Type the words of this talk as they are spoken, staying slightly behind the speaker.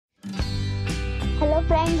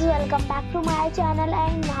friends, welcome back to my channel,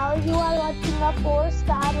 and now you are watching a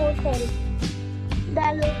 4-star hotel. The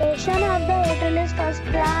location of the hotel is first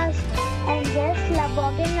class and guests love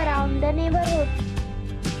walking around the neighborhood.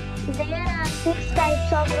 There are 6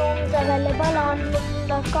 types of rooms available on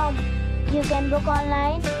booking.com. You can book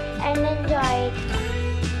online and enjoy it.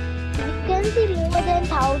 You can see more than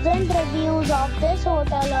 1000 reviews of this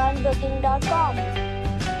hotel on booking.com.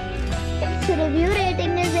 Its review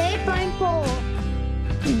rating is 8.4,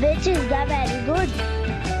 which is the very good.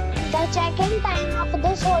 The check-in time of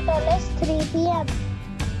this hotel is 3 p.m.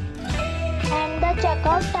 and the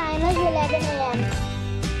check-out time is 11 a.m.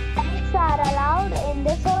 Pets are allowed in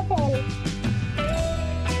this hotel.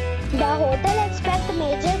 The hotel accepts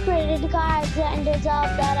major credit cards and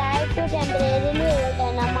reserves the right to temporarily hold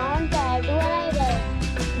an amount prior to arrival.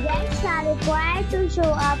 Guests are required to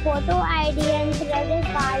show a photo ID and credit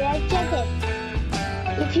card at check-in.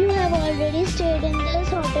 If you have already stayed in this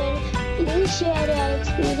hotel, please share your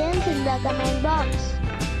experience in the comment box.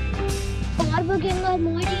 For booking or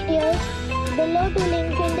more details, below to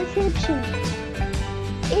link in description.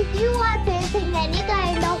 If you are facing any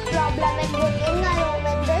kind of problem in booking a room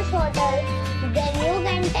in this hotel, then you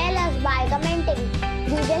can tell us by commenting.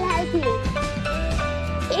 We will help you.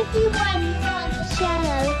 If you are new on this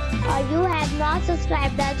channel or you have not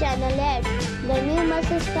subscribed our channel yet, then you must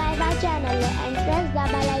subscribe our channel and press the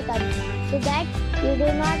bell icon so that you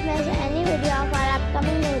do not miss any video of our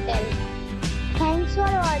upcoming hotel. Thanks for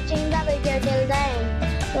watching the video till the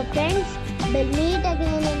end. So friends, we'll meet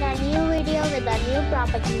again in a new video with a new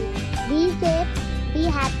property. Be safe, be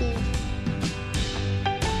happy.